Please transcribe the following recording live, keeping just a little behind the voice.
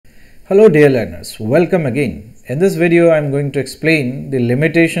Hello dear learners, welcome again. In this video I am going to explain the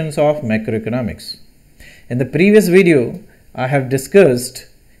limitations of macroeconomics. In the previous video I have discussed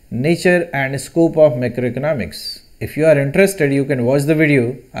nature and scope of macroeconomics. If you are interested, you can watch the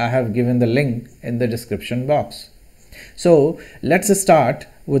video. I have given the link in the description box. So let's start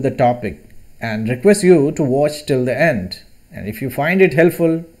with the topic and request you to watch till the end. And if you find it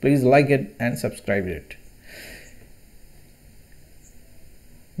helpful, please like it and subscribe it.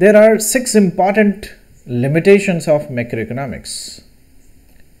 There are 6 important limitations of macroeconomics.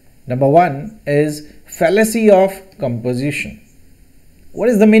 Number 1 is fallacy of composition. What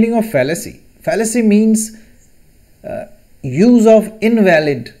is the meaning of fallacy? Fallacy means use of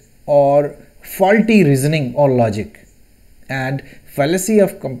invalid or faulty reasoning or logic. And fallacy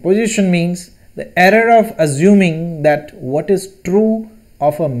of composition means the error of assuming that what is true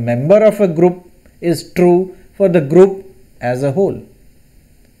of a member of a group is true for the group as a whole.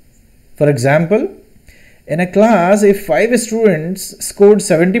 For example, in a class, if 5 students scored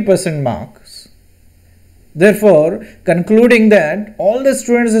 70% marks, therefore concluding that all the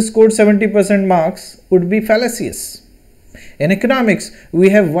students who scored 70% marks would be fallacious. In economics, we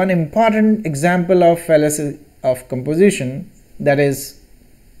have one important example of fallacy of composition, that is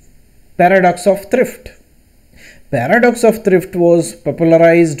paradox of thrift. Paradox of thrift was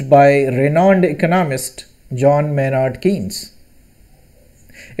popularized by renowned economist John Maynard Keynes.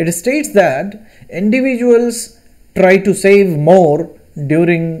 It states that individuals try to save more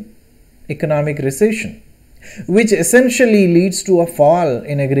during economic recession, which essentially leads to a fall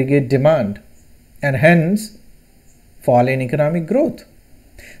in aggregate demand and hence fall in economic growth.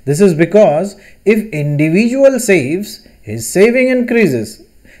 This is because if individual saves, his saving increases,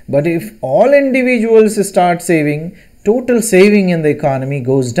 but if all individuals start saving, total saving in the economy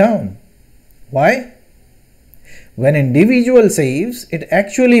goes down. Why? When individual saves, it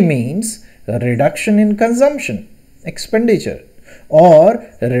actually means a reduction in consumption, expenditure, or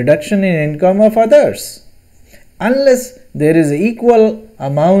a reduction in income of others. Unless there is equal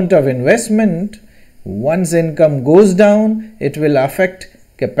amount of investment, once income goes down, it will affect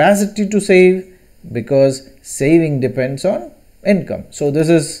capacity to save because saving depends on income. So this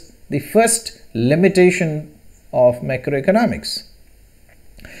is the first limitation of macroeconomics.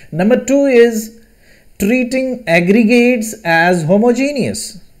 Number 2 is treating aggregates as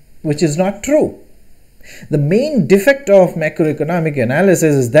homogeneous, which is not true. The main defect of macroeconomic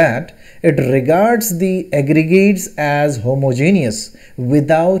analysis is that it regards the aggregates as homogeneous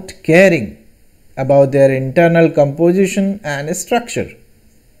without caring about their internal composition and structure.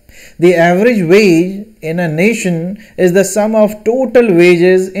 The average wage in a nation is the sum of total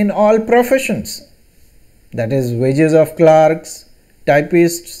wages in all professions, that is, wages of clerks,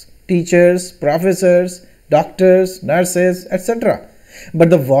 typists, teachers, professors, doctors, nurses, etc. But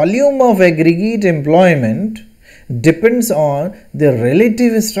the volume of aggregate employment depends on the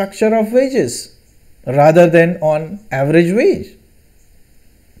relative structure of wages rather than on average wage.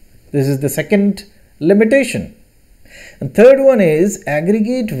 This is the second limitation. And third one is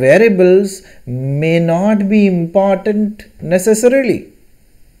aggregate variables may not be important necessarily.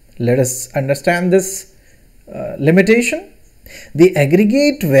 Let us understand this limitation. The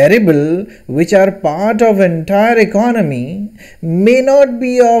aggregate variable which are part of entire economy may not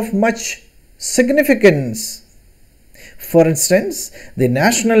be of much significance. For instance, the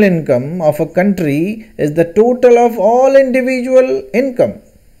national income of a country is the total of all individual income.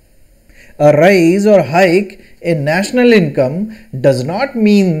 A rise or hike in national income does not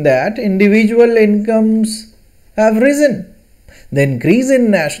mean that individual incomes have risen. The increase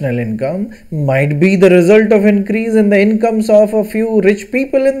in national income might be the result of increase in the incomes of a few rich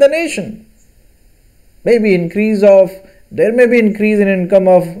people in the nation. There may be increase in income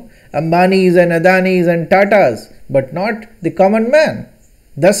of Ambanis and Adanis and Tatas, but not the common man.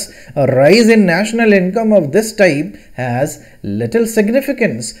 Thus, a rise in national income of this type has little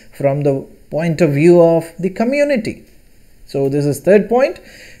significance from the point of view of the community. So this is third point.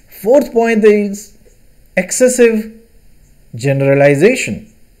 Fourth point is excessive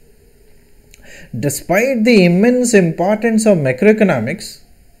generalization. Despite the immense importance of macroeconomics,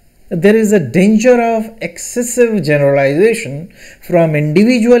 there is a danger of excessive generalization from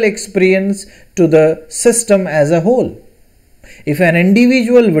individual experience to the system as a whole. If an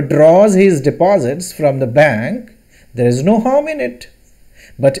individual withdraws his deposits from the bank, there is no harm in it.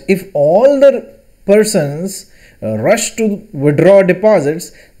 But if all the persons rush to withdraw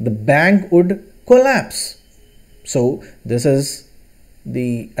deposits, the bank would collapse. So this is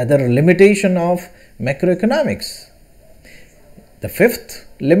the other limitation of macroeconomics. The fifth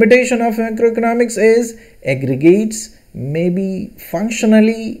limitation of macroeconomics is aggregates may be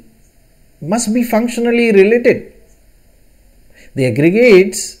functionally must be functionally related. The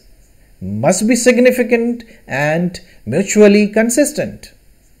aggregates must be significant and mutually consistent.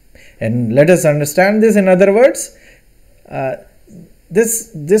 And let us understand this in other words.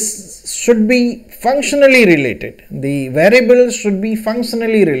 This should be functionally related. The variables should be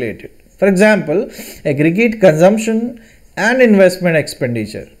functionally related. For example, aggregate consumption and investment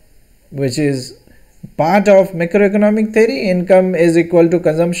expenditure, which is part of macroeconomic theory. Income is equal to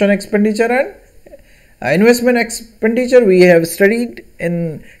consumption expenditure and investment expenditure we have studied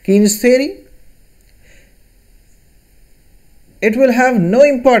in Keynes theory. It will have no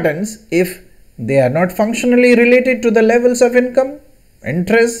importance if they are not functionally related to the levels of income,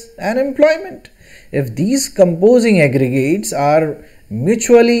 interest and employment. If these composing aggregates are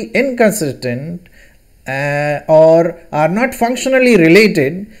mutually inconsistent or are not functionally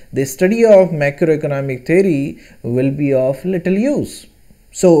related, the study of macroeconomic theory will be of little use.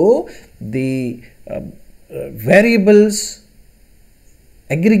 So, the variables,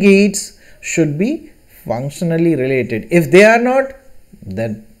 aggregates should be functionally related. If they are not,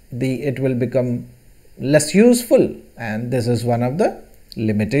 then it will become less useful, and this is one of the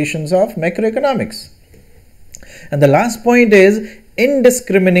limitations of macroeconomics. And the last point is,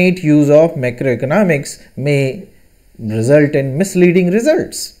 indiscriminate use of macroeconomics may result in misleading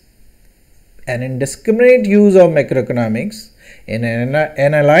results. An indiscriminate use of macroeconomics in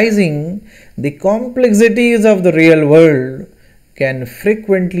analyzing the complexities of the real world can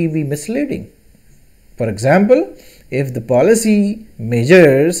frequently be misleading. For example, if the policy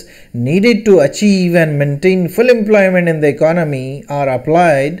measures needed to achieve and maintain full employment in the economy are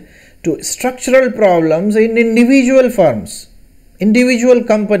applied to structural problems in individual firms, individual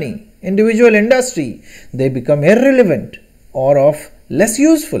company, individual industry, they become irrelevant or of less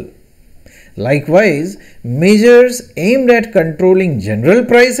useful. Likewise, measures aimed at controlling general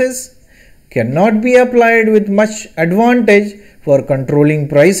prices cannot be applied with much advantage for controlling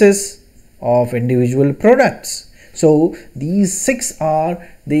prices of individual products. So, these 6 are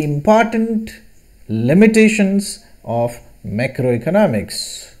the important limitations of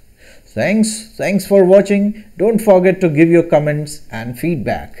macroeconomics. Thanks for watching. Don't forget to give your comments and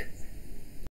feedback.